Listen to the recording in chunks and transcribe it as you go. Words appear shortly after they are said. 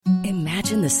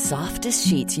Imagine the softest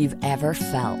sheets you've ever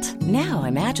felt. Now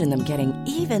imagine them getting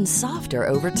even softer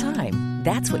over time.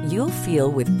 That's what you'll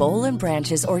feel with Boll and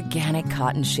Branch's organic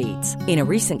cotton sheets. In a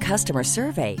recent customer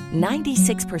survey,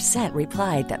 96%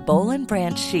 replied that Boll and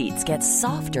Branch sheets get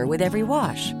softer with every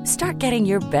wash. Start getting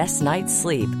your best night's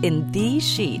sleep in these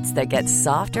sheets that get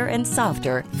softer and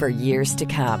softer for years to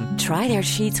come. Try their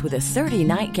sheets with a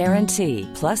 30-night guarantee.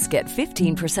 Plus, get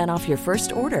 15% off your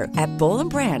first order at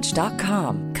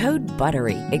bollandbranch.com. Code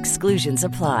BUTTERY. Exclusions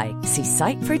apply. See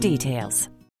site for details.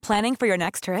 Planning for your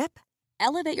next trip?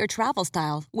 Elevate your travel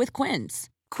style with Quince.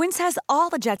 Quince has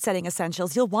all the jet-setting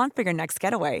essentials you'll want for your next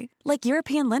getaway, like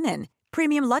European linen,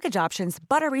 premium luggage options,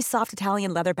 buttery soft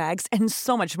Italian leather bags, and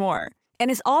so much more.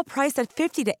 And is all priced at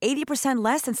 50 to 80%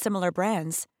 less than similar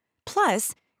brands.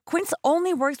 Plus, Quince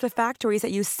only works with factories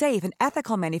that use safe and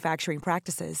ethical manufacturing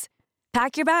practices.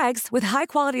 Pack your bags with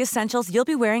high-quality essentials you'll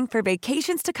be wearing for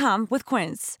vacations to come with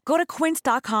Quince. Go to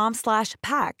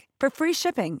quince.com/pack for free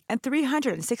shipping and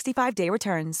 365-day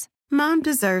returns. Mom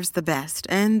deserves the best,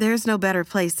 and there's no better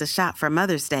place to shop for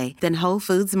Mother's Day than Whole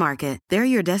Foods Market. They're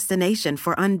your destination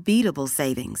for unbeatable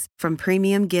savings, from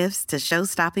premium gifts to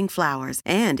show-stopping flowers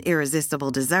and irresistible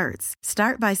desserts.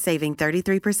 Start by saving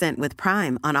 33% with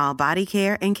Prime on all body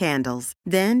care and candles.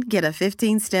 Then get a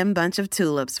 15-stem bunch of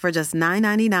tulips for just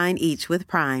 $9.99 each with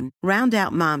Prime. Round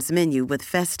out Mom's menu with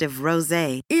festive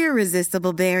rosé,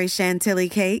 irresistible berry chantilly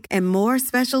cake, and more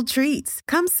special treats.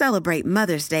 Come celebrate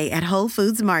Mother's Day at Whole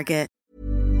Foods Market.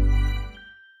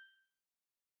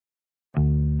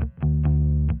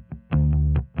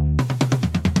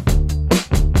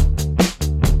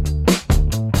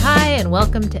 Hi, and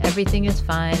welcome to Everything is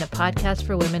Fine, a podcast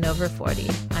for women over 40.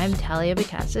 I'm Talia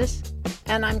Bacassis.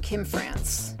 And I'm Kim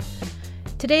France.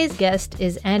 Today's guest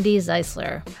is Andi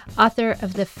Zeisler, author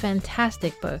of the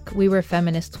fantastic book We Were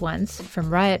Feminists Once, From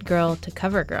Riot Grrrl to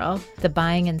Cover Girl, The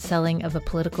Buying and Selling of a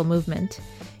Political Movement.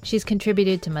 She's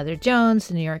contributed to Mother Jones,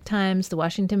 The New York Times, The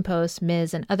Washington Post,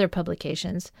 Ms., and other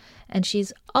publications. And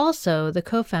she's also the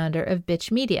co-founder of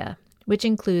Bitch Media, which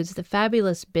includes the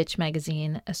fabulous Bitch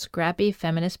magazine, a scrappy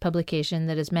feminist publication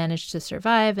that has managed to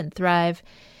survive and thrive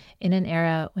in an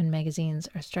era when magazines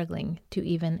are struggling to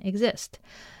even exist.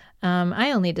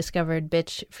 I only discovered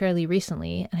Bitch fairly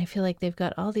recently, and I feel like they've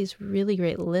got all these really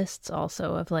great lists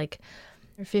also of like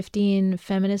 15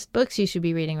 feminist books you should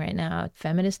be reading right now,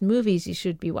 feminist movies you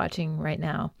should be watching right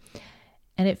now.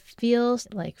 And it feels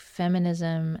like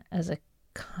feminism as a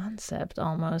concept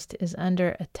almost is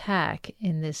under attack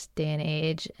in this day and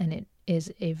age, and it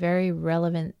is a very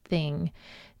relevant thing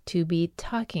to be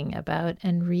talking about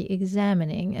and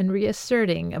re-examining and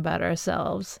reasserting about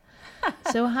ourselves.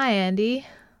 So hi, Andi.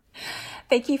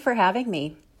 Thank you for having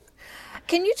me.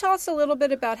 Can you tell us a little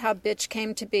bit about how Bitch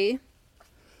came to be?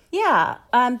 Yeah,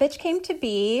 Bitch came to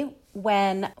be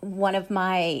when one of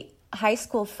my high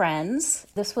school friends,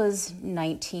 this was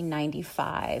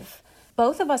 1995,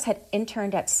 both of us had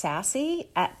interned at Sassy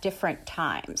at different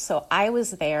times. So I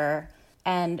was there,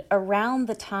 and around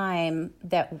the time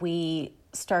that we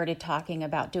started talking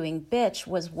about doing Bitch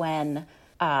was when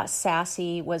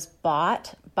Sassy was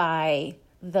bought by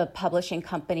the publishing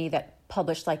company that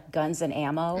published like Guns and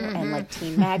Ammo and like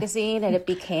Teen Magazine, and it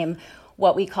became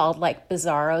what we called like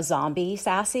bizarro zombie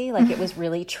Sassy. Like it was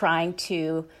trying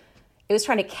to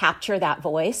capture that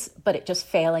voice, but it just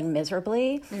failing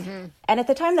miserably. And at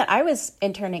the time that I was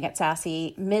interning at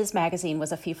Sassy, Ms. Magazine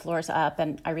was a few floors up,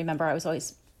 and I remember I was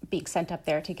always being sent up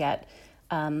there to get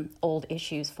old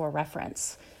issues for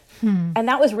reference. And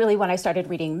that was really when I started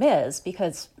reading Ms.,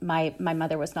 because my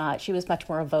mother was not. She was much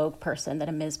more a Vogue person than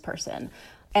a Ms. person.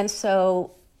 And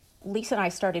so Lisa and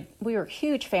I we were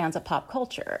huge fans of pop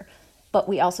culture, but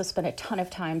we also spent a ton of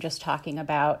time just talking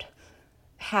about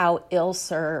how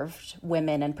ill-served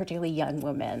women, and particularly young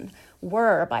women,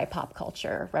 were by pop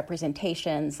culture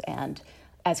representations and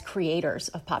as creators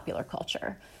of popular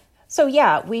culture. So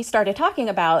yeah, we started talking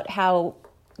about how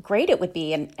great it would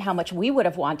be and how much we would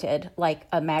have wanted like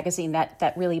a magazine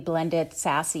that really blended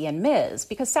Sassy and Ms.,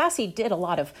 because Sassy did a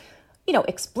lot of,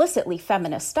 explicitly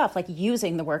feminist stuff, like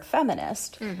using the word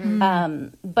feminist.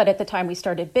 But at the time we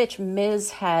started Bitch,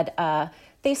 Ms. had,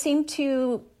 they seemed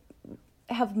to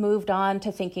have moved on to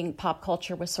thinking pop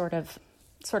culture was sort of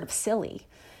silly.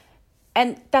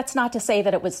 And that's not to say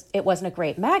that it wasn't a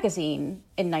great magazine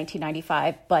in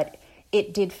 1995, but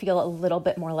it did feel a little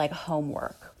bit more like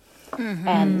homework.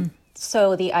 And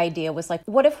so the idea was like,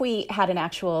 what if we had an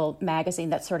actual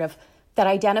magazine that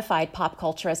identified pop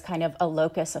culture as kind of a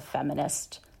locus of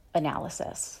feminist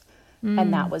analysis?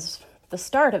 And that was the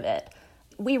start of it.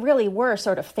 We really were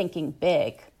sort of thinking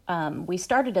big. We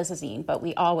started as a zine, but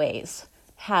we always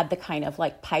had the kind of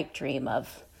like pipe dream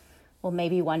of, well,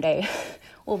 maybe one day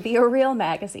we'll be a real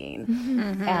magazine.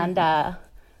 Mm-hmm. And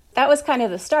that was kind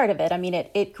of the start of it. I mean,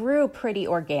 it grew pretty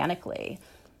organically.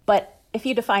 But if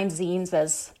you define zines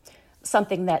as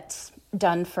something that's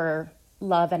done for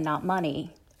love and not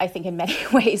money, I think in many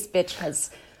ways Bitch has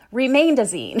remained a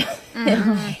zine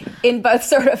in both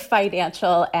sort of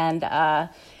financial and,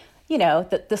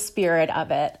 the spirit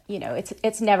of it.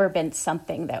 It's never been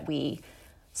something that we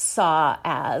saw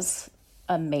as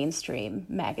a mainstream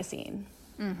magazine.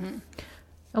 Mm-hmm.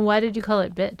 And why did you call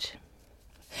it Bitch?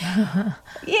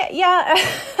 Yeah.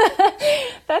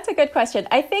 That's a good question.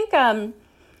 I think,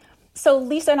 so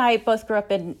Lisa and I both grew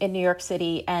up in New York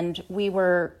City, and we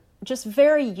were just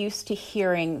very used to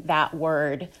hearing that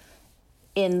word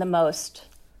in the most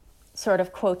sort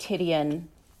of quotidian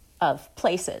of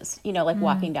places, like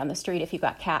walking down the street. If you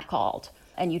got catcalled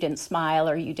and you didn't smile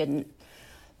or you didn't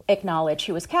acknowledge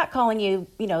who was catcalling you,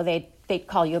 they'd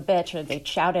call you a bitch or they'd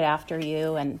shout it after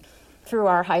you. And through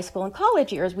our high school and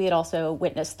college years, we had also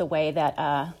witnessed the way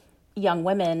that young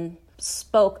women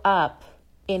spoke up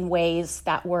in ways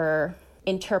that were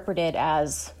interpreted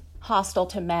as hostile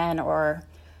to men, or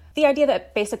the idea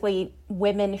that basically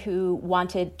women who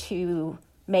wanted to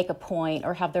make a point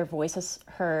or have their voices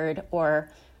heard or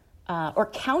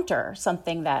counter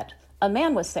something that a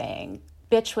man was saying,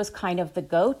 bitch was kind of the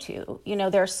go-to.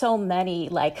 There are so many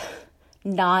like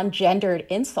non-gendered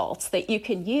insults that you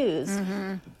can use.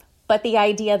 Mm-hmm. But the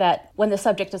idea that when the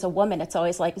subject is a woman, it's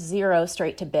always like zero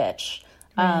straight to bitch.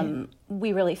 Right.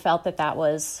 We really felt that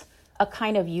was a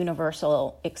kind of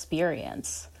universal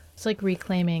experience. It's like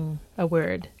reclaiming a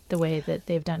word the way that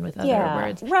they've done with other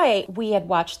words. Right. We had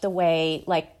watched the way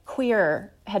like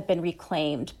queer had been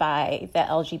reclaimed by the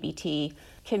LGBT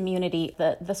community,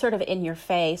 the sort of in your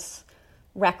face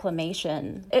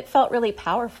reclamation. It felt really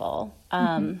powerful.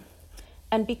 And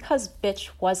because bitch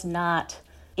was not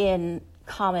in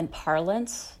common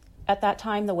parlance at that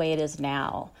time the way it is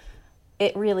now,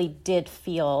 it really did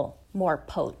feel more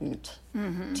potent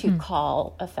to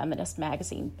call a feminist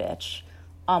magazine bitch,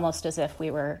 almost as if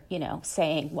we were,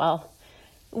 saying, well,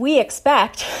 we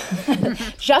expect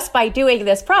just by doing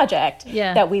this project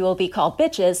that we will be called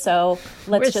bitches. So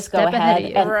let's just go ahead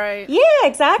and right. Yeah,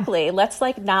 exactly. Let's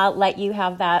not let you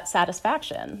have that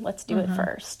satisfaction. Let's do it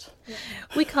first.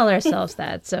 We call ourselves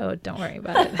that, so don't worry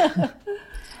about it.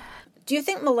 Do you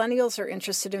think millennials are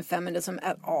interested in feminism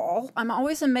at all? I'm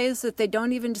always amazed that they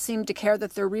don't even seem to care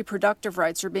that their reproductive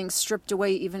rights are being stripped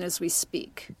away even as we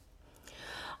speak.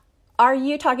 Are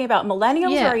you talking about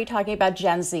millennials or are you talking about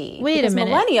Gen Z? Wait a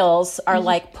minute. Millennials are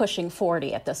like pushing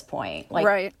 40 at this point.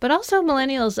 Right. But also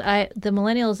millennials, the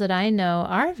millennials that I know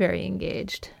are very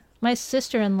engaged. My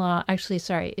sister-in-law,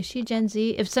 is she Gen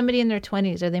Z? If somebody in their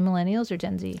 20s, are they millennials or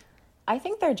Gen Z? I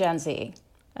think they're Gen Z.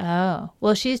 Oh,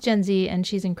 well, she's Gen Z and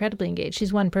she's incredibly engaged.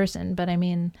 She's one person, but I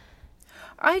mean...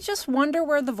 I just wonder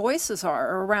where the voices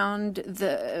are around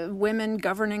the women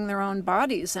governing their own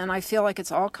bodies, and I feel like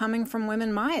it's all coming from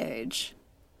women my age.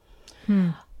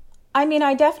 I mean,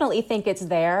 I definitely think it's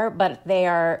there, but they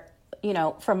are,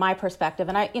 from my perspective,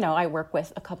 and I work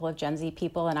with a couple of Gen Z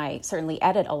people, and I certainly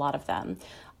edit a lot of them.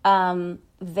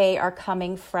 They are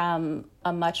coming from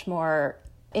a much more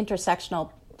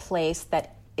intersectional place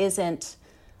that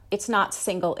it's not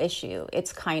single issue.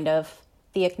 It's kind of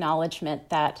the acknowledgement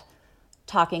that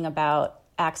talking about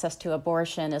access to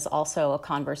abortion is also a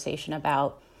conversation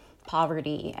about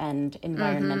poverty and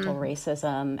environmental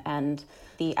racism and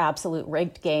the absolute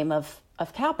rigged game of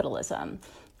capitalism.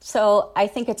 So I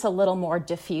think it's a little more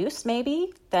diffuse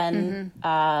maybe than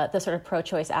the sort of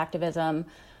pro-choice activism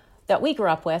that we grew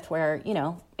up with where,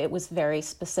 it was very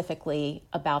specifically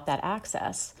about that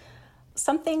access.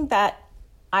 Something that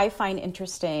I find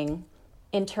interesting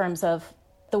in terms of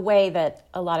the way that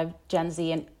a lot of Gen Z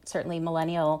and certainly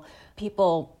millennial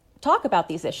people talk about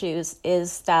these issues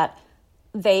is that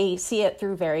they see it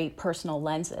through very personal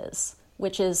lenses,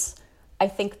 which is, I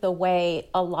think, the way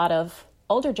a lot of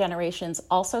older generations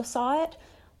also saw it,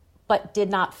 but did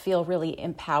not feel really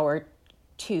empowered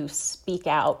to speak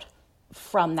out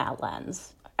from that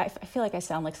lens. I feel like I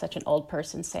sound like such an old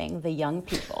person saying the young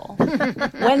people.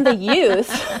 When the youth,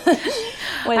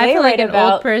 when I they feel like an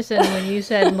about... old person when you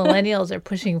said millennials are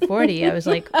pushing 40. I was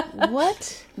like,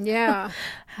 what? Yeah.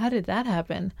 How did that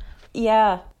happen?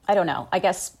 Yeah, I don't know. I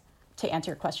guess to answer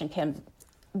your question, Kim,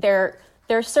 they're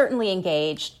certainly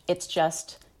engaged. It's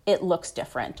just, it looks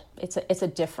different. It's a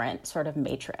different sort of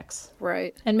matrix.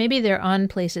 Right. And maybe they're on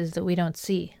places that we don't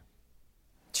see.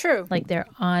 True. Like they're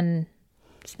on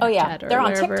Snapchat they're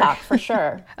on TikTok for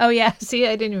sure. Oh yeah, see,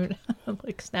 I didn't even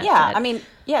like Snapchat. Yeah, I mean,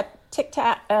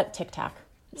 TikTok.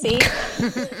 See?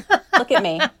 Look at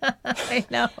me. I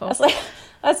know.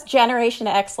 That's Generation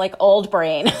X, like old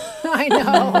brain. I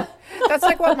know. That's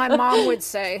like what my mom would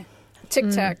say.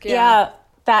 Tic-tac, Yeah,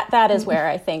 that is where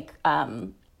I think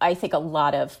a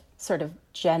lot of sort of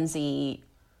Gen Z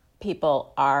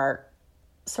people are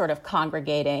sort of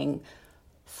congregating,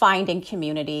 finding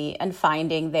community and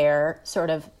finding their sort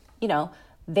of,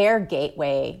 their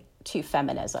gateway to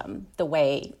feminism, the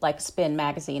way like Spin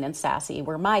Magazine and Sassy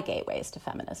were my gateways to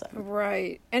feminism.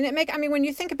 Right. And when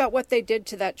you think about what they did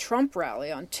to that Trump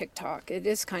rally on TikTok, it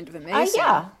is kind of amazing.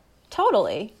 Yeah,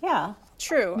 totally. Yeah.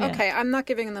 True. Yeah. Okay. I'm not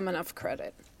giving them enough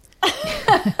credit.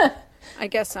 I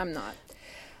guess I'm not.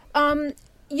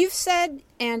 You've said,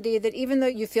 Andy, that even though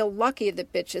you feel lucky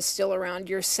that Bitch is still around,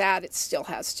 you're sad it still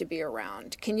has to be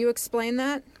around. Can you explain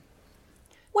that?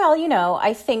 Well,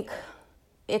 I think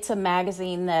it's a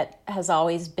magazine that has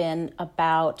always been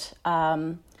about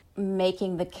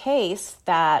making the case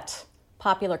that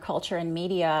popular culture and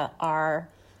media are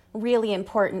really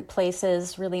important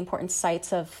places, really important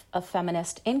sites of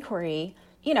feminist inquiry.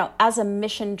 As a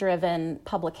mission-driven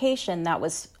publication that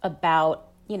was about,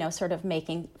 sort of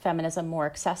making feminism more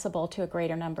accessible to a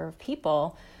greater number of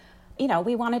people,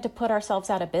 we wanted to put ourselves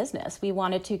out of business. We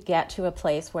wanted to get to a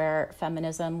place where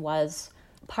feminism was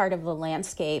part of the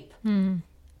landscape in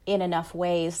enough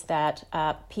ways that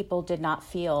people did not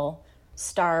feel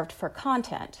starved for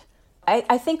content.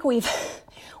 I think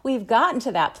we've gotten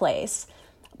to that place,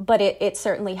 but it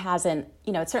certainly hasn't,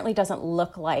 it certainly doesn't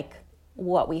look like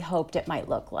what we hoped it might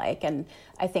look like. And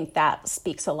I think that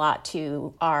speaks a lot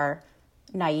to our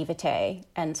naivete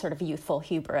and sort of youthful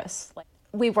hubris.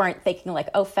 We weren't thinking like,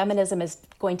 oh, feminism is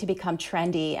going to become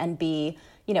trendy and be,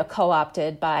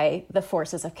 co-opted by the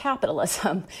forces of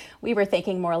capitalism. We were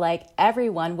thinking more like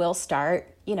everyone will start,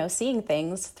 seeing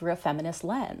things through a feminist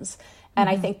lens. And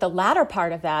I think the latter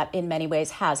part of that in many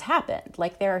ways has happened.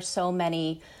 Like there are so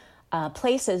many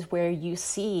places where you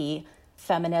see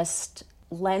feminist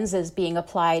lenses being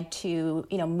applied to,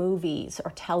 movies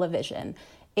or television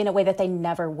in a way that they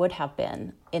never would have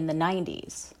been in the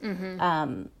 90s.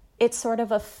 It's sort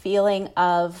of a feeling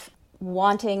of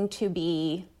wanting to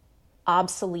be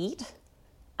obsolete,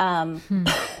 but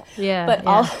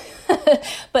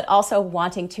also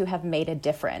wanting to have made a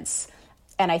difference.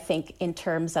 And I think in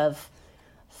terms of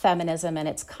feminism and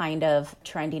its kind of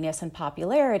trendiness and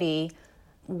popularity,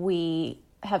 we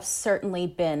have certainly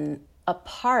been a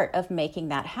part of making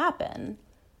that happen,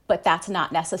 but that's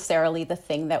not necessarily the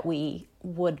thing that we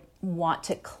would want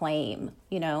to claim,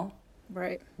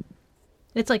 Right.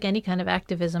 It's like any kind of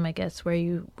activism, I guess, where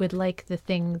you would like the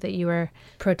thing that you were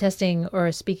protesting or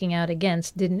speaking out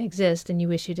against didn't exist and you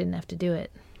wish you didn't have to do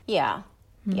it. Yeah.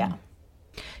 Yeah.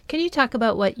 Can you talk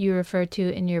about what you refer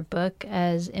to in your book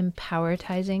as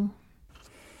empowertizing?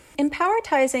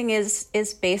 Empowertizing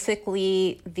is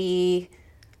basically the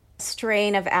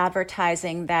strain of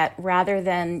advertising that rather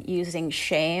than using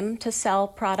shame to sell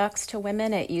products to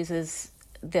women, it uses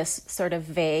this sort of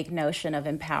vague notion of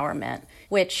empowerment,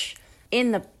 which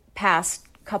in the past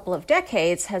couple of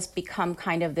decades has become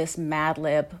kind of this Mad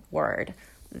Lib word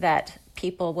that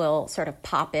people will sort of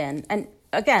pop in. And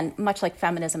again, much like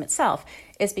feminism itself,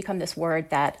 it's become this word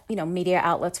that, media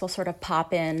outlets will sort of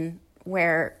pop in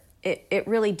where it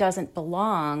really doesn't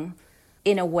belong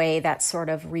in a way that sort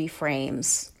of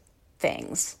reframes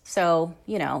things. So,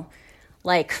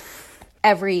 like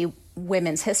every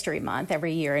Women's History Month,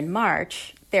 every year in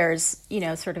March, there's,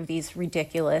 sort of these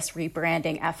ridiculous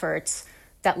rebranding efforts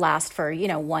that last for,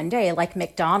 one day, like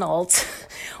McDonald's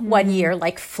one year,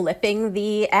 like flipping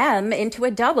the M into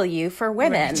a W for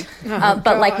women, right.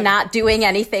 But like not doing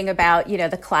anything about,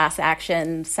 the class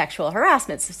action sexual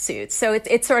harassment suits. So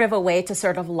it's sort of a way to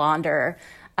sort of launder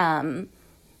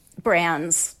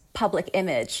brands' public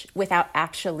image without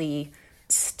actually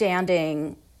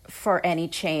standing for any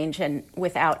change and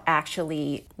without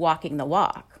actually walking the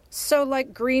walk. So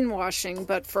like greenwashing,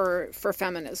 but for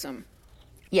feminism.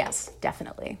 Yes,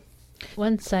 definitely.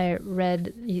 Once I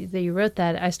read that you wrote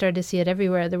that, I started to see it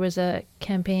everywhere. There was a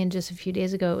campaign just a few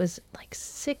days ago. It was like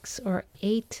 6 or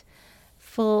 8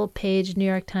 full-page New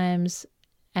York Times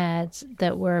ads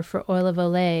that were for Oil of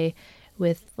Olay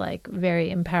with like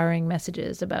very empowering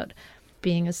messages about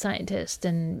being a scientist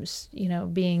and,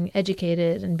 being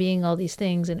educated and being all these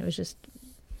things. And it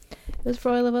was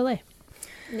for Oil of Olay.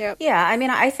 Yep. Yeah,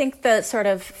 I think the sort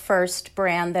of first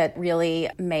brand that really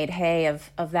made hay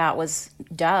of that was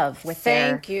Dove with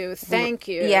Thank you.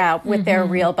 Yeah, with their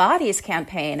Real Bodies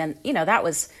campaign. And, that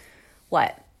was,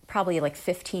 probably like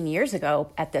 15 years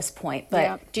ago at this point.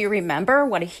 But do you remember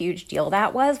what a huge deal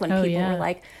that was when people were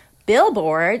like,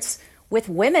 billboards? with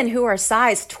women who are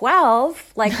size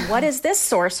 12, like, what is this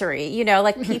sorcery? You know,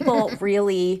 like, people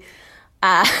really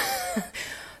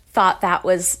thought that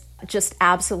was just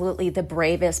absolutely the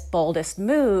bravest, boldest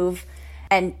move,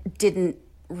 and didn't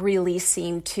really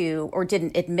seem to, or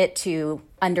didn't admit to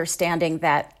understanding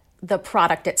that the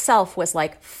product itself was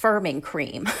like firming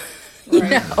cream, you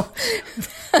know?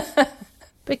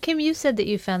 But Kim, you said that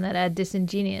you found that ad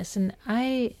disingenuous, and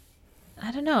I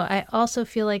don't know. I also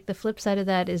feel like the flip side of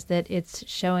that is that it's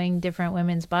showing different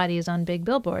women's bodies on big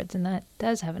billboards, and that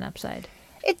does have an upside.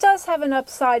 It does have an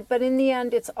upside, but in the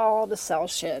end, it's all to sell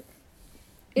shit.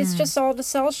 It's just all to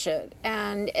sell shit.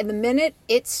 And the minute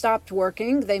it stopped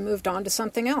working, they moved on to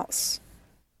something else.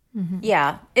 Mm-hmm.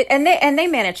 Yeah. And they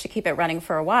managed to keep it running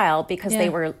for a while because they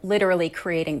were literally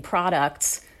creating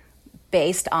products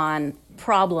based on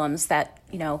problems that,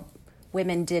 you know,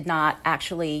 women did not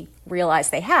actually realize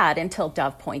they had until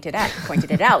Dove pointed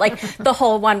it out. Like the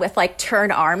whole one with like turn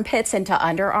armpits into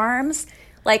underarms.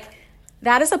 Like,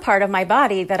 that is a part of my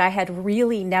body that I had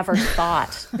really never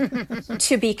thought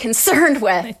to be concerned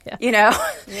with, you know?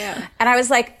 Yeah. And I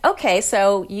was like, okay,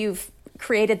 so you've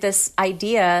created this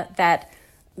idea that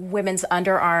women's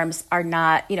underarms are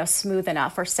not, you know, smooth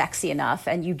enough or sexy enough,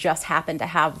 and you just happen to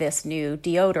have this new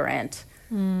deodorant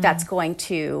that's going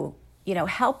to, you know,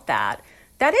 help that.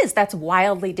 That's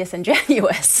wildly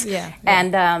disingenuous. Yeah.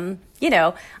 And, you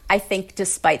know, I think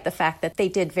despite the fact that they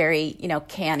did very, you know,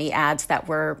 canny ads that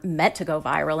were meant to go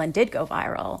viral and did go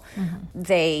viral,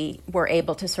 they were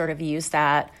able to sort of use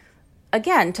that,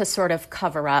 again, to sort of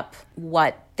cover up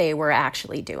what they were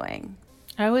actually doing.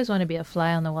 I always want to be a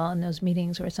fly on the wall in those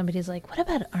meetings where somebody's like, what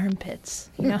about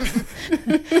armpits? You know,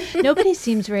 nobody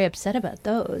seems very upset about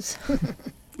those.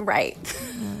 Right.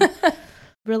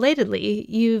 Relatedly,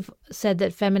 you've said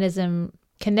that feminism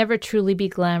can never truly be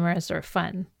glamorous or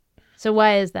fun. So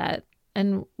why is that?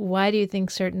 And why do you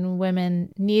think certain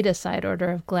women need a side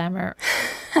order of glamour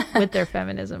with their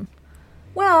feminism?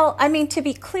 Well, I mean, to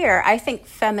be clear, I think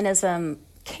feminism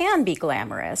can be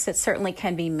glamorous. It certainly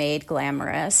can be made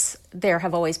glamorous. There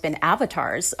have always been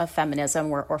avatars of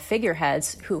feminism or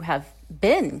figureheads who have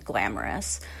been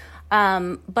glamorous.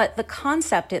 But the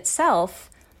concept itself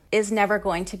is never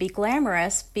going to be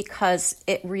glamorous because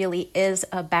it really is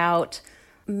about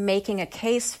making a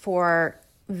case for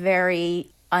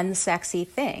very unsexy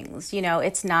things. You know,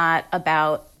 it's not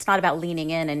about leaning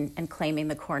in and claiming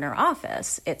the corner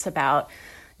office. It's about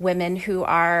women who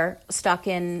are stuck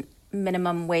in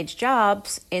minimum wage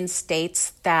jobs in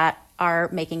states that are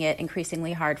making it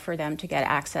increasingly hard for them to get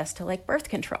access to like birth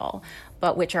control,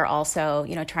 but which are also,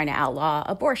 you know, trying to outlaw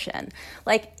abortion.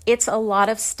 Like, it's a lot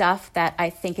of stuff that I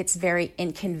think it's very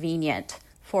inconvenient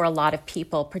for a lot of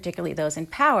people, particularly those in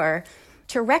power,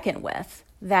 to reckon with,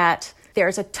 that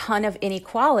there's a ton of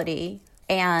inequality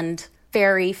and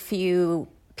very few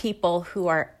people who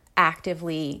are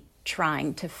actively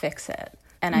trying to fix it.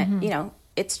 And I, you know,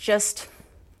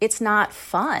 it's not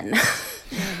fun.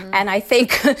 And I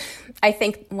think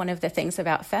one of the things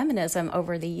about feminism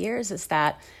over the years is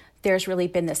that there's really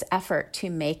been this effort to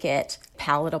make it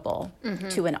palatable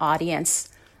to an audience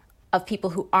of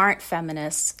people who aren't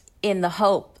feminists, in the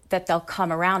hope that they'll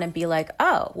come around and be like,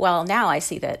 oh, well, now I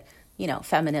see that, you know,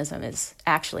 feminism is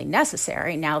actually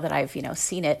necessary now that I've, you know,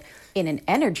 seen it in an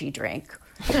energy drink.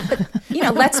 But, you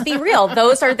know, let's be real.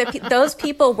 Those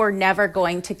people were never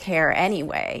going to care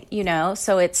anyway, you know?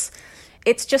 So it's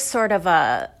just sort of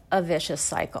a vicious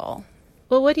cycle.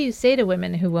 Well, what do you say to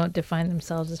women who won't define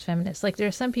themselves as feminists? Like, there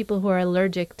are some people who are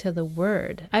allergic to the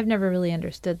word. I've never really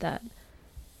understood that.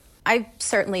 I've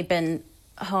certainly been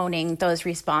honing those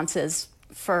responses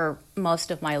for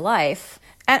most of my life.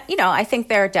 And, you know, I think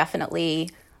there are definitely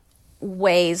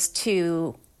ways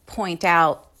to point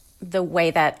out the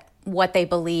way that what they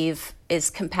believe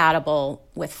is compatible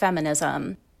with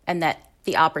feminism, and that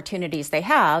the opportunities they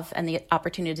have and the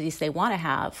opportunities they want to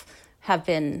have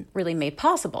been really made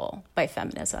possible by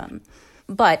feminism.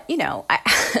 But, you know,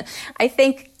 I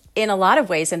think in a lot of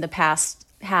ways in the past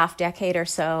half decade or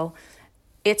so,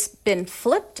 it's been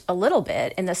flipped a little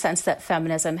bit in the sense that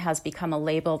feminism has become a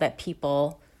label that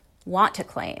people want to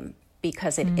claim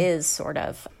because it is sort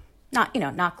of not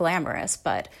glamorous,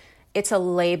 but it's a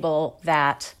label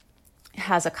that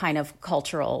has a kind of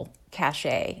cultural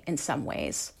cachet in some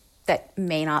ways that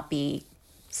may not be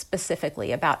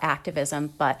specifically about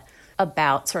activism, but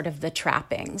about sort of the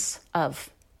trappings of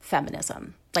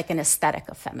feminism, like an aesthetic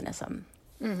of feminism.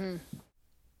 Mm-hmm.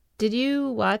 Did you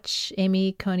watch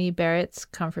Amy Coney Barrett's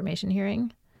confirmation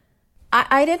hearing?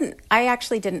 I didn't. I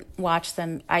actually didn't watch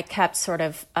them. I kept sort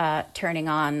of turning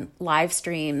on live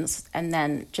streams and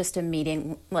then just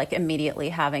immediately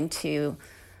having to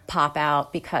pop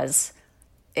out because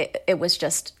it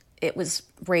was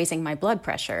raising my blood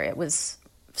pressure. It was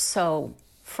so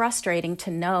frustrating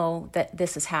to know that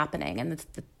this is happening and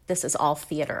this is all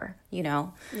theater, you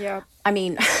know? Yeah. I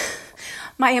mean,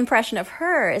 my impression of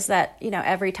her is that, you know,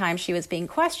 every time she was being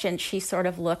questioned, she sort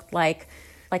of looked like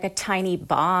a tiny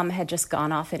bomb had just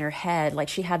gone off in her head. Like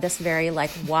she had this very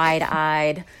like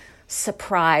wide-eyed,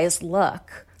 surprised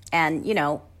look and, you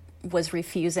know, was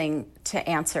refusing to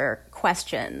answer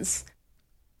questions.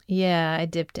 Yeah, I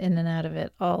dipped in and out of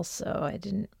it also. I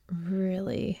couldn't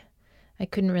really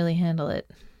handle it.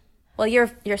 Well,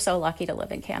 you're so lucky to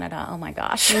live in Canada. Oh my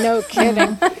gosh. No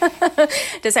kidding.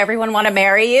 Does everyone want to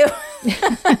marry you?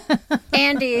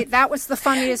 Andy, that was the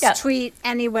funniest tweet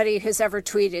anybody has ever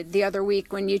tweeted the other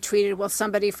week when you tweeted, "Will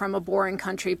somebody from a boring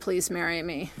country please marry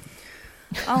me?"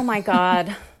 Oh my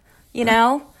God. You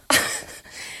know,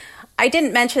 I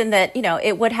didn't mention that, you know,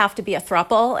 it would have to be a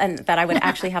throuple and that I would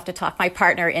actually have to talk my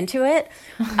partner into it.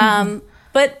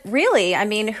 But really, I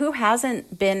mean, who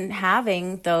hasn't been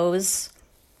having those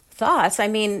thoughts? I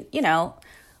mean, you know,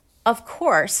 of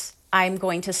course I'm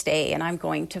going to stay and I'm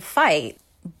going to fight,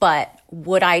 but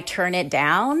would I turn it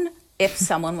down if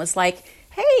someone was like,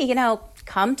 hey, you know,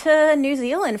 come to New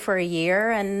Zealand for a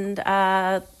year and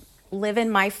live in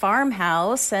my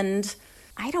farmhouse and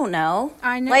I don't know.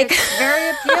 I know, like, it's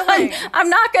very appealing. I'm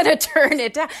not going to turn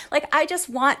it down. Like, I just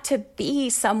want to be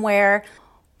somewhere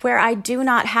where I do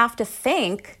not have to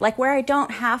think, like where I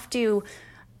don't have to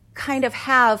kind of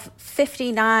have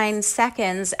 59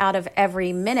 seconds out of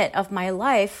every minute of my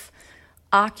life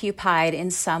occupied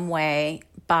in some way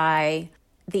by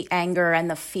the anger and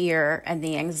the fear and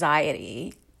the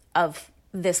anxiety of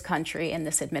this country and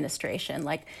this administration.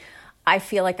 Like, I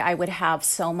feel like I would have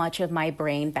so much of my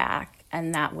brain back,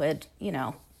 and that would, you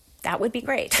know, that would be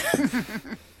great.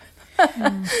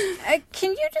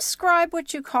 Can you describe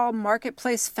what you call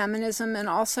marketplace feminism and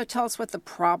also tell us what the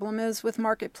problem is with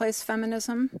marketplace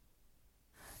feminism?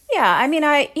 Yeah, I mean,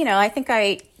 I think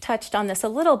I touched on this a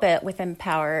little bit with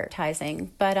Empowertizing,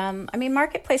 but I mean,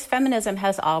 marketplace feminism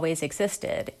has always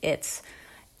existed. It's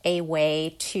a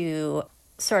way to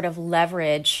sort of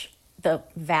leverage the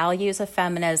values of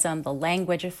feminism, the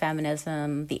language of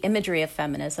feminism, the imagery of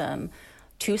feminism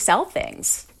to sell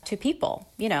things to people.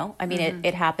 You know, I mean,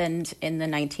 it happened in the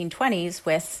 1920s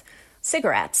with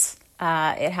cigarettes.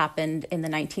 It happened in the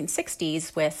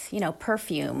 1960s with, you know,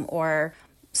 perfume or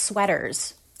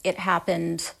sweaters. It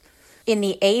happened in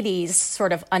the 80s,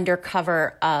 sort of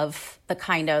undercover of the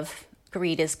kind of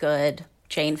greed is good,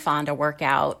 Jane Fonda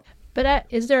workout. But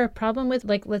is there a problem with,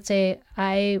 like, let's say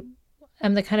I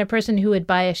am the kind of person who would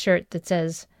buy a shirt that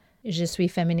says, "Je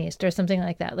suis féministe" or something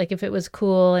like that. Like, if it was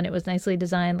cool and it was nicely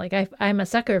designed, like, I'm a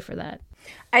sucker for that.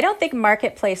 I don't think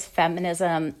marketplace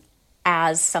feminism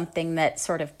as something that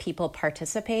sort of people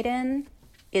participate in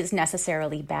is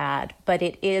necessarily bad, but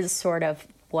it is sort of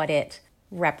what it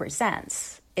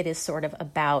represents. It is sort of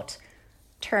about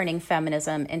turning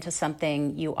feminism into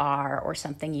something you are or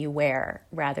something you wear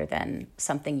rather than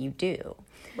something you do.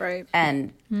 Right.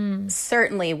 And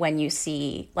certainly when you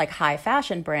see like high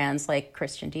fashion brands like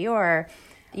Christian Dior,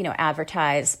 you know,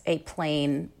 advertise a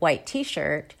plain white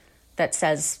t-shirt that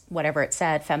says whatever it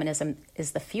said, feminism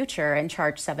is the future, and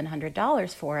charge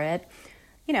 $700 for it,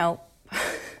 you know,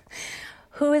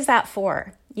 who is that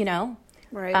for, you know?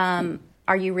 Right.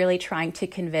 Are you really trying to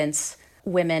convince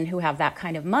women who have that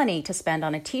kind of money to spend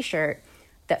on a t-shirt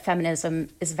that feminism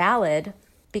is valid?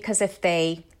 Because if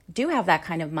they do have that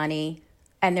kind of money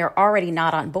and they're already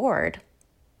not on board,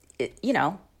 you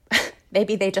know,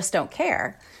 maybe they just don't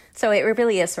care. So it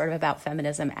really is sort of about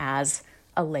feminism as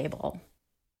a label.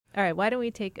 All right, why don't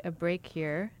we take a break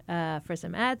here for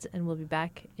some ads, and we'll be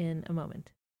back in a moment.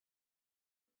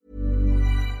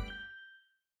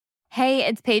 Hey,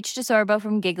 it's Paige DeSorbo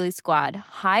from Giggly Squad.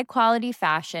 High quality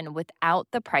fashion without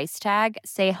the price tag.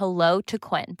 Say hello to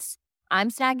Quince. I'm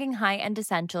snagging high-end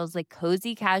essentials like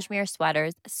cozy cashmere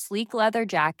sweaters, sleek leather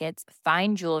jackets,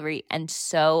 fine jewelry, and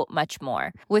so much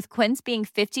more. With Quince being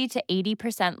 50 to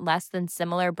 80% less than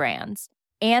similar brands.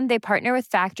 And they partner with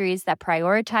factories that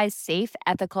prioritize safe,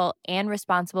 ethical, and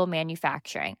responsible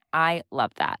manufacturing. I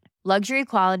love that. Luxury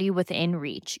quality within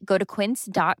reach. Go to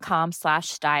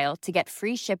quince.com/style to get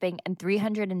free shipping and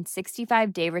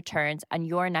 365-day returns on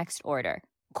your next order.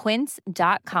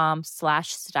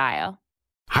 Quince.com/style.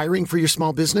 Hiring for your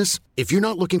small business? If you're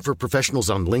not looking for professionals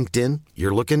on LinkedIn,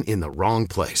 you're looking in the wrong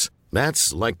place.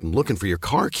 That's like looking for your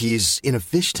car keys in a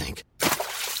fish tank.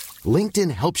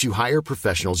 LinkedIn helps you hire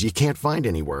professionals you can't find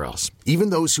anywhere else, even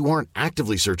those who aren't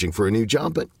actively searching for a new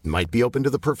job but might be open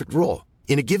to the perfect role.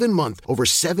 In a given month, over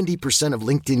 70% of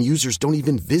LinkedIn users don't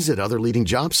even visit other leading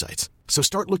job sites. So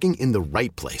start looking in the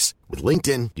right place. With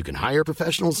LinkedIn, you can hire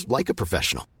professionals like a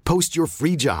professional. Post your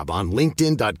free job on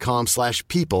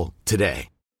linkedin.com/people today.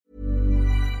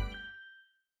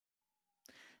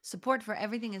 Support for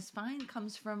Everything is Fine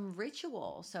comes from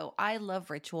Ritual. So I love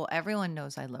Ritual. Everyone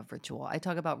knows I love Ritual. I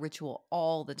talk about Ritual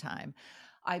all the time.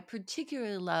 I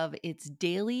particularly love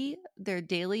their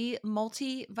daily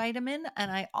multivitamin,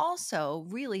 and I also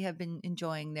really have been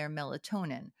enjoying their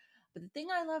melatonin. But the thing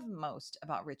I love most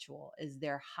about Ritual is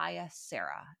their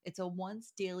Hyacera. It's a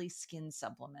once daily skin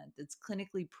supplement that's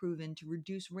clinically proven to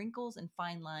reduce wrinkles and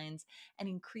fine lines and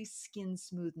increase skin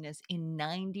smoothness in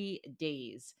 90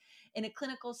 days. In a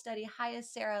clinical study,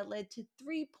 Hyacera led to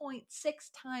 3.6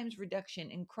 times reduction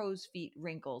in crow's feet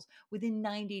wrinkles within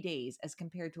 90 days as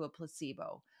compared to a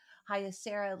placebo.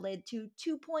 Hyacera led to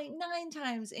 2.9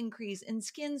 times increase in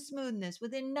skin smoothness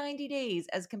within 90 days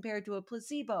as compared to a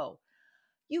placebo.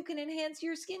 You can enhance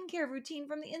your skincare routine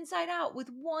from the inside out with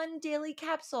one daily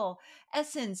capsule,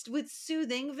 essenced with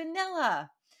soothing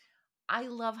vanilla. I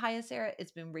love Hyacera.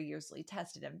 It's been rigorously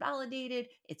tested and validated.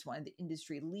 It's one of the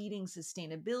industry leading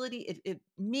sustainability. It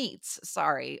meets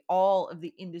all of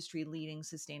the industry leading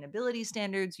sustainability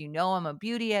standards. You know, I'm a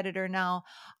beauty editor now.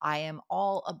 I am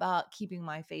all about keeping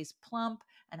my face plump,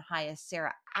 and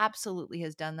Hyacera absolutely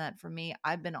has done that for me.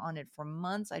 I've been on it for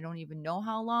months. I don't even know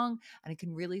how long, and I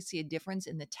can really see a difference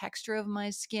in the texture of my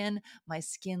skin. My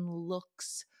skin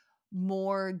looks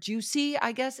more juicy,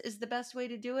 I guess is the best way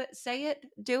to do it. Say it,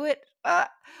 do it.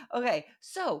 Okay,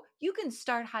 so you can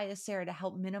start Hyacera to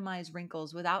help minimize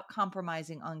wrinkles without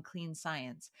compromising on clean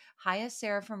science.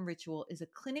 Hyacera from Ritual is a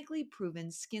clinically proven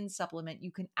skin supplement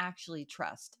you can actually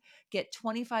trust. Get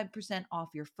 25%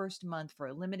 off your first month for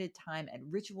a limited time at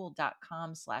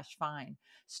ritual.com/fine.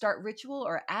 Start Ritual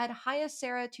or add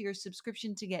Hyacera to your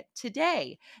subscription to get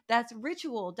today. That's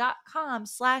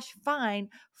ritual.com/fine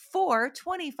for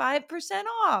 25%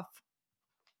 off.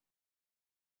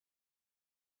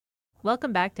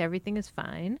 Welcome back to Everything is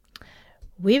Fine.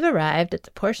 We've arrived at the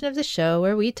portion of the show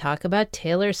where we talk about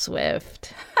Taylor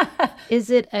Swift. Is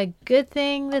it a good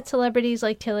thing that celebrities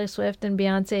like Taylor Swift and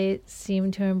Beyonce seem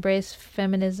to embrace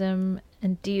feminism?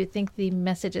 And do you think the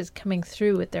message is coming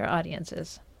through with their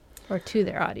audiences or to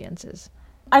their audiences?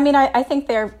 I mean, I think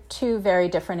they're two very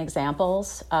different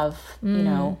examples of,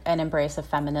 an embrace of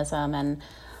feminism. And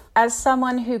as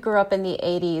someone who grew up in the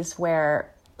 80s where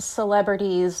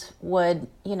celebrities would,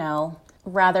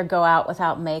 rather go out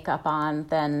without makeup on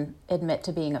than admit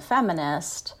to being a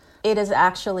feminist, it is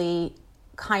actually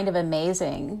kind of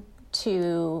amazing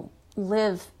to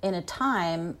live in a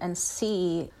time and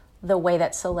see the way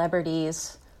that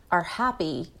celebrities are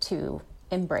happy to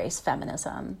embrace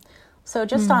feminism. So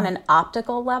just on an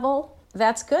optical level,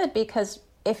 that's good, because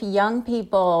if young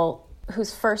people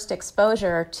whose first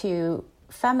exposure to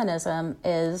feminism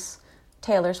is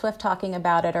Taylor Swift talking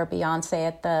about it or Beyonce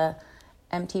at the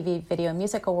MTV Video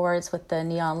Music Awards with the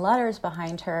neon letters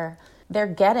behind her, they're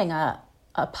getting a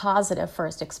positive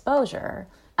first exposure,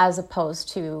 as opposed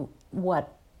to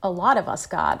what a lot of us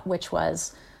got, which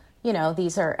was,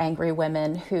 these are angry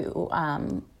women who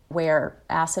wear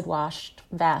acid-washed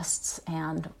vests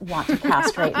and want to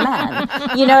castrate men.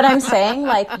 You know what I'm saying?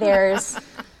 Like there's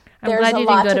a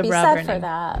lot to be said for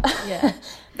that. Yeah.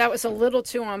 That was a little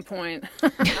too on point.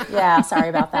 Yeah, sorry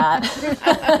about that.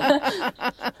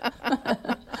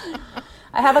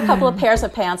 I have a couple of pairs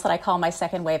of pants that I call my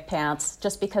second wave pants,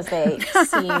 just because they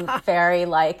seem very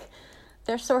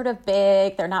they're sort of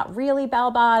big. They're not really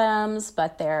bell bottoms,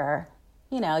 but they're,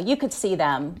 you could see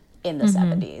them in the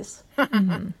 70s.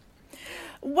 Mm-hmm.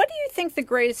 What do you think the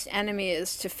greatest enemy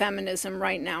is to feminism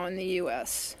right now in the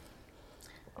U.S.?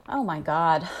 Oh my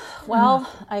God. Well,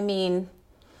 I mean,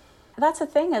 that's the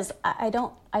thing is I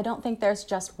don't think there's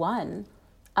just one,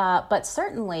 but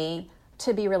certainly,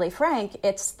 to be really frank,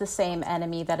 it's the same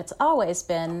enemy that it's always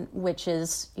been, which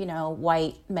is,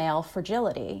 white male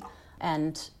fragility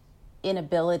and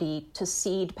inability to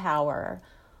cede power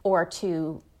or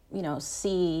to,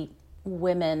 see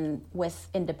women with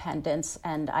independence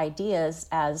and ideas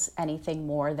as anything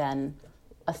more than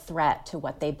a threat to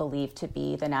what they believe to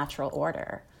be the natural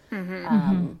order.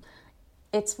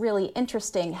 It's really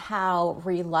interesting how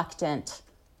reluctant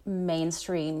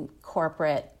mainstream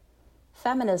corporate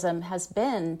feminism has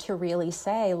been to really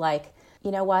say,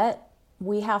 you know what,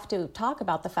 we have to talk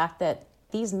about the fact that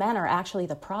these men are actually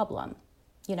the problem.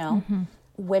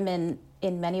 Women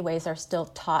in many ways are still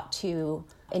taught to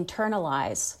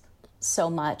internalize so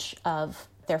much of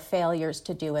their failures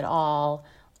to do it all,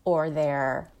 or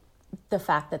the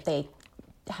fact that they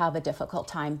have a difficult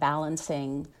time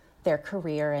balancing their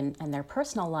career and their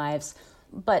personal lives.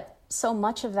 But so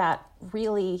much of that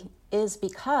really is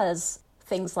because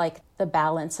things like the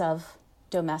balance of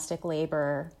domestic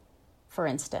labor, for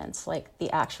instance, like the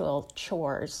actual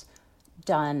chores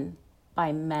done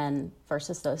by men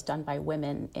versus those done by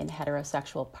women in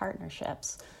heterosexual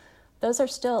partnerships, those are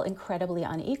still incredibly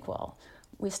unequal.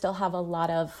 We still have a lot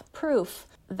of proof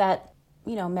that,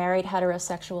 married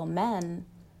heterosexual men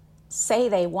say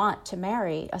they want to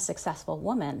marry a successful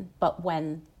woman, but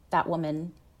when that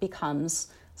woman becomes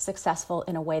successful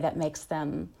in a way that makes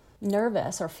them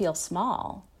nervous or feel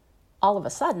small, all of a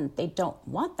sudden they don't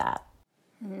want that.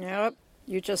 Yep.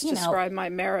 You just described my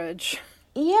marriage.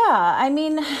 Yeah, I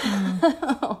mean,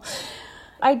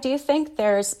 I do think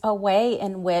there's a way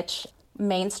in which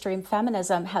mainstream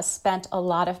feminism has spent a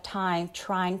lot of time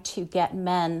trying to get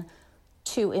men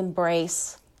to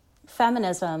embrace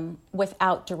feminism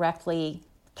without directly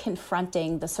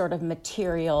confronting the sort of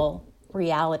material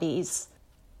realities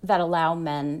that allow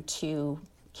men to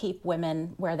keep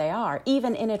women where they are,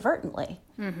 even inadvertently.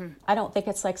 Mm-hmm. I don't think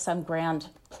it's like some grand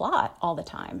plot all the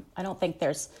time. I don't think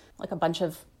there's like a bunch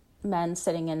of men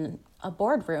sitting in a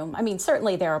boardroom. I mean,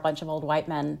 certainly there are a bunch of old white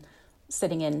men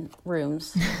sitting in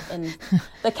rooms in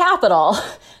the Capitol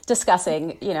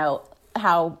discussing,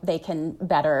 how they can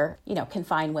better,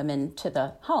 confine women to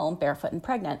the home, barefoot and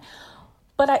pregnant.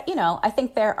 But I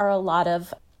think there are a lot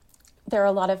of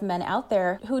men out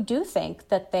there who do think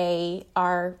that they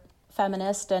are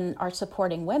feminist and are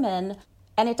supporting women.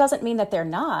 And it doesn't mean that they're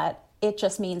not. It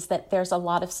just means that there's a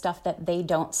lot of stuff that they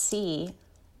don't see,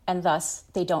 and thus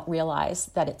they don't realize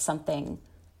that it's something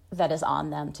that is on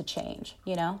them to change,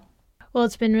 Well,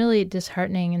 it's been really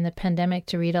disheartening in the pandemic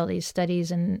to read all these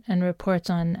studies and reports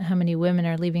on how many women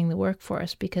are leaving the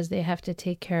workforce because they have to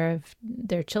take care of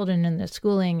their children and their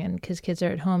schooling, and because kids are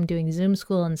at home doing Zoom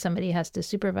school and somebody has to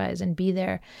supervise and be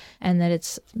there, and that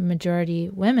it's majority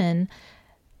women.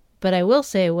 But I will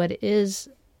say what is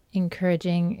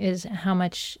encouraging is how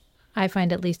much I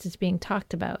find at least it's being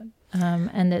talked about.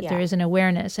 And that there is an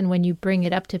awareness. And when you bring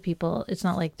it up to people, it's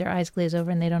not like their eyes glaze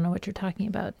over and they don't know what you're talking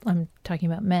about. I'm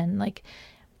talking about men. Like,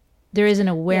 there is an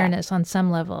awareness on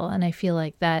some level. And I feel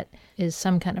like that is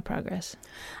some kind of progress.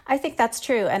 I think that's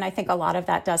true. And I think a lot of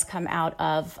that does come out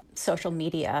of social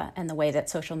media and the way that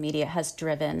social media has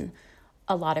driven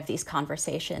a lot of these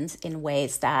conversations in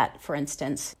ways that, for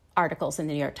instance, articles in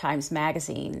the New York Times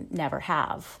Magazine never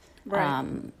have. Right.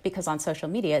 Because on social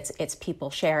media, it's people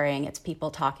sharing, it's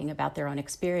people talking about their own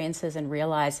experiences and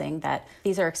realizing that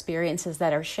these are experiences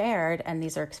that are shared, and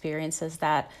these are experiences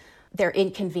that they're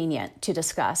inconvenient to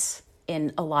discuss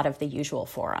in a lot of the usual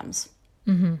forums.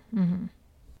 Mm-hmm, mm-hmm.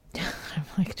 I'm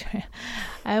like,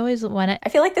 I always want to. I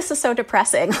feel like this is so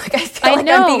depressing. Like I feel like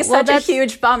I'm being such a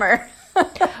huge bummer.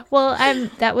 Well,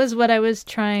 that was what I was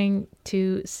trying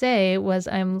to say, was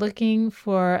I'm looking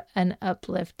for an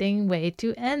uplifting way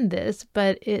to end this,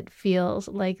 but it feels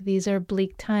like these are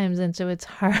bleak times. And so it's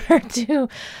hard to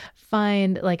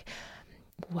find, like,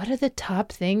 what are the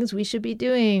top things we should be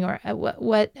doing, or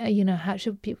what how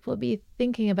should people be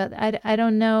thinking about that? I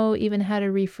don't know even how to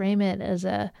reframe it as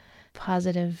a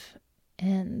positive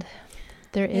end.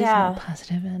 There is no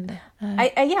positive end.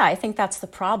 I think that's the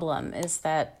problem, is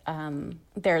that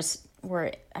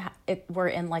we're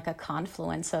in like a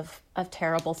confluence of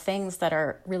terrible things that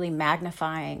are really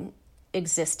magnifying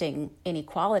existing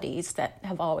inequalities that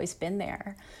have always been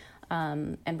there,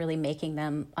 and really making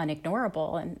them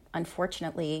unignorable. And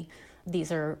unfortunately,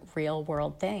 these are real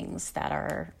world things that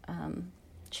are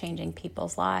changing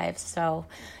people's lives. So,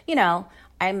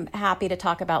 I'm happy to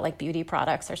talk about like beauty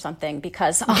products or something,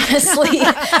 because honestly,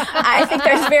 I think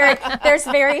there's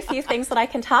very few things that I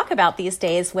can talk about these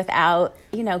days without,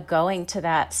 going to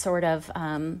that sort of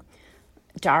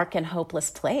dark and hopeless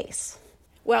place.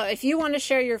 Well, if you want to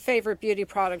share your favorite beauty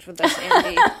product with us,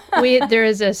 Andy. There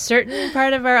is a certain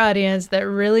part of our audience that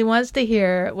really wants to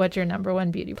hear what your number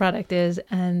one beauty product is,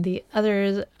 and the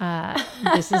others,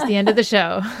 this is the end of the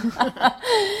show.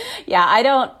 Yeah, I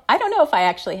don't know if I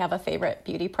actually have a favorite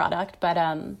beauty product, but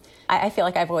I feel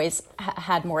like I've always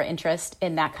had more interest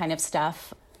in that kind of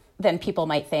stuff than people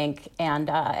might think, and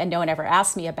no one ever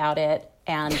asked me about it,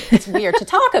 and it's weird to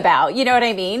talk about, you know what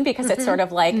I mean? Because it's sort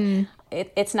of like,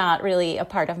 it's not really a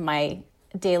part of my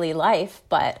daily life,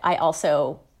 but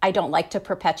I don't like to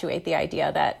perpetuate the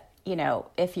idea that,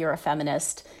 if you're a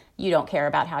feminist, you don't care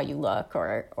about how you look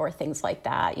or things like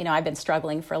that. I've been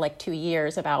struggling for like 2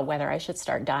 years about whether I should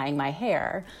start dyeing my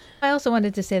hair. I also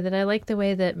wanted to say that I like the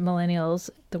way that millennials,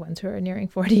 the ones who are nearing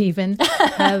 40 even,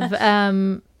 have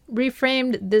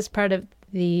reframed this part of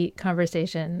the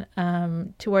conversation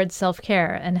towards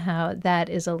self-care and how that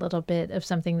is a little bit of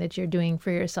something that you're doing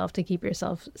for yourself to keep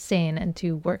yourself sane and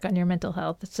to work on your mental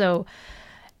health. So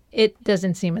it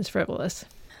doesn't seem as frivolous.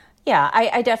 Yeah,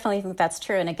 I definitely think that's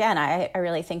true. And again, I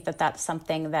really think that that's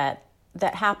something that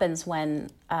happens when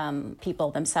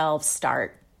people themselves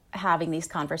start having these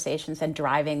conversations and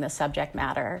driving the subject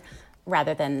matter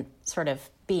rather than sort of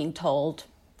being told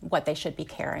what they should be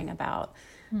caring about.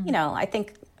 You know, I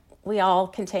think we all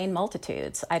contain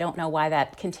multitudes. I don't know why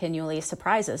that continually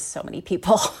surprises so many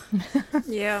people.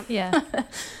 Yeah.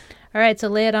 All right, so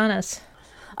lay it on us.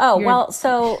 Well,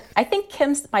 so I think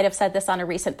Kim might have said this on a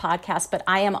recent podcast, but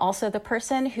I am also the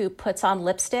person who puts on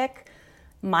lipstick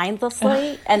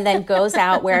mindlessly and then goes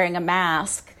out wearing a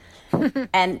mask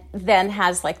and then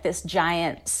has like this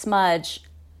giant smudge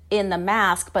in the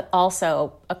mask, but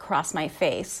also across my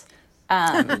face.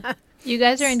 You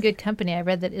guys are in good company. I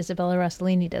read that Isabella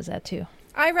Rossellini does that too.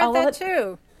 I read that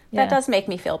too. That does make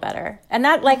me feel better. And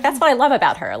that, like, that's what I love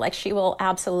about her. Like, she will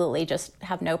absolutely just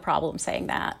have no problem saying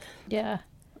that. Yeah.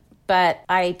 But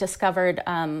I discovered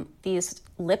these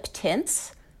lip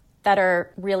tints that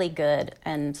are really good.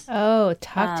 And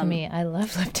talk to me. I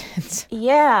love lip tints.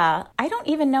 Yeah. I don't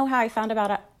even know how I found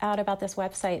out about this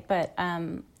website, but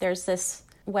there's this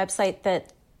website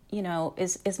that, you know,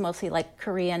 is mostly like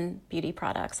Korean beauty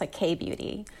products, like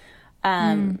K-beauty.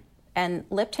 And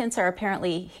lip tints are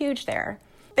apparently huge there.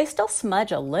 They still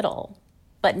smudge a little,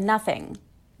 but nothing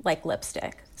like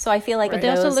lipstick. So I feel like But they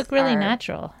also look really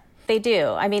natural. They do.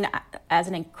 I mean, as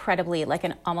an incredibly, like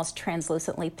an almost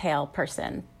translucently pale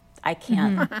person, I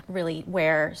can't really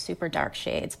wear super dark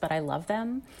shades, but I love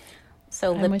them.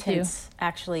 So lip tints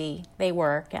actually, they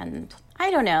work. And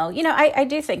I don't know, you know, I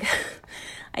do think...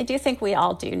 I do think we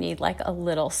all do need like a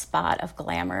little spot of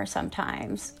glamour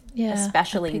sometimes,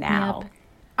 especially now.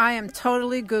 I am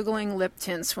totally Googling lip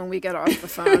tints when we get off the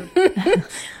phone.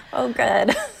 Oh,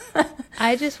 good.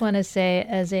 I just want to say,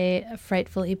 as a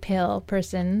frightfully pale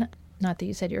person, not that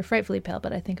you said you're frightfully pale,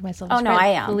 but I think of myself as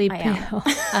frightfully pale.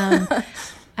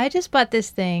 I just bought this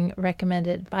thing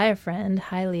recommended by a friend,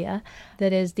 hi Leah,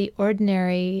 that is The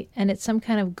Ordinary, and it's some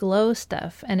kind of glow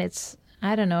stuff, and it's,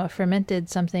 I don't know, a fermented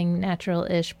something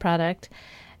natural-ish product.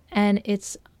 And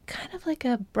it's kind of like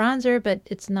a bronzer, but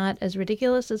it's not as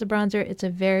ridiculous as a bronzer. It's a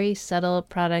very subtle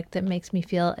product that makes me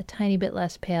feel a tiny bit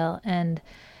less pale and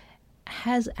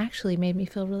has actually made me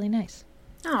feel really nice.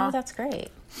 Oh, that's great.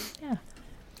 Yeah.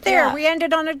 There, we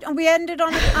ended on a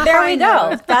there we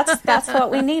go. That's what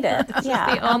we needed.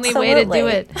 Yeah. The only way to do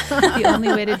it. The only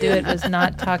way to do it was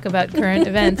not talk about current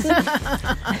events.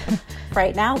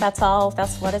 Right now, that's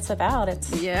what it's about.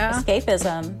 It's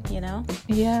escapism, you know?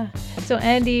 Yeah. So,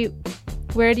 Andy,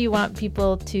 where do you want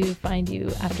people to find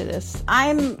you after this?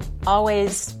 I'm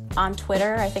always on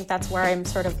Twitter. I think that's where I'm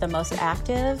sort of the most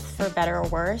active, for better or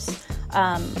worse.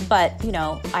 But, you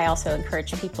know, I also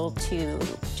encourage people to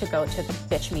go to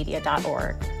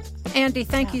bitchmedia.org. Andy,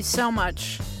 thank you so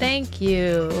much. Thank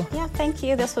you. Yeah, thank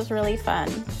you. This was really fun.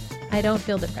 I don't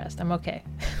feel depressed. I'm okay.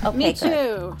 Okay, Me good.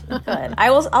 too. Good.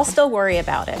 I'll still worry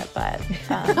about it, but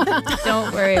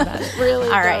don't worry about it. Really.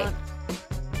 All right.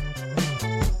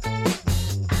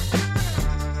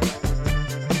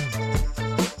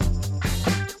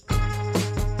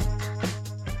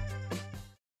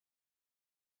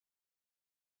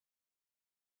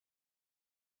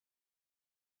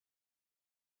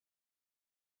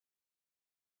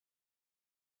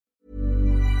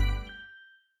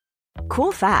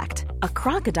 Cool fact, a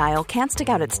crocodile can't stick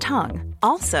out its tongue.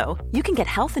 Also, you can get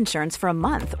health insurance for a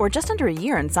month or just under a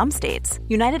year in some states.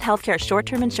 United Healthcare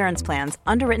short-term insurance plans,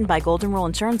 underwritten by Golden Rule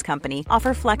Insurance Company,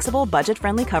 offer flexible,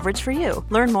 budget-friendly coverage for you.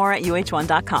 Learn more at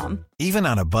UH1.com. Even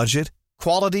on a budget,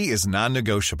 quality is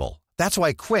non-negotiable. That's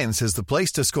why Quince is the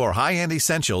place to score high-end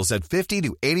essentials at 50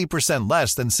 to 80%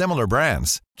 less than similar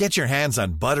brands. Get your hands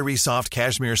on buttery soft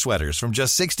cashmere sweaters from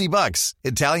just $60,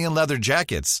 Italian leather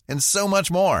jackets, and so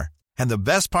much more. And the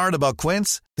best part about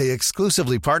Quince, they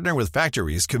exclusively partner with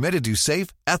factories committed to safe,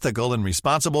 ethical, and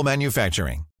responsible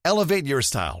manufacturing. Elevate your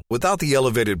style without the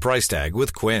elevated price tag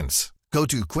with Quince. Go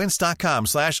to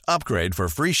quince.com/upgrade for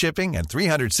free shipping and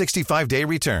 365-day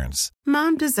returns.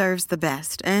 Mom deserves the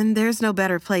best, and there's no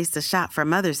better place to shop for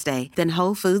Mother's Day than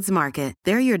Whole Foods Market.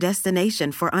 They're your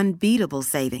destination for unbeatable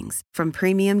savings, from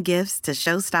premium gifts to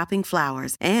show-stopping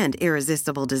flowers and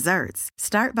irresistible desserts.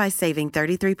 Start by saving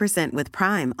 33% with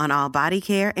Prime on all body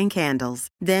care and candles.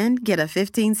 Then get a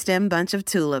 15-stem bunch of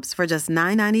tulips for just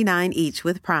 $9.99 each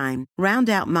with Prime. Round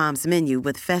out Mom's menu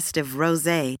with festive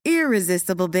rosé,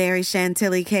 irresistible berry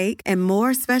chantilly cake, and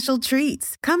more special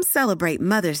treats. Come celebrate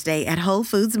Mother's Day at Whole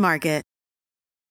Foods Market.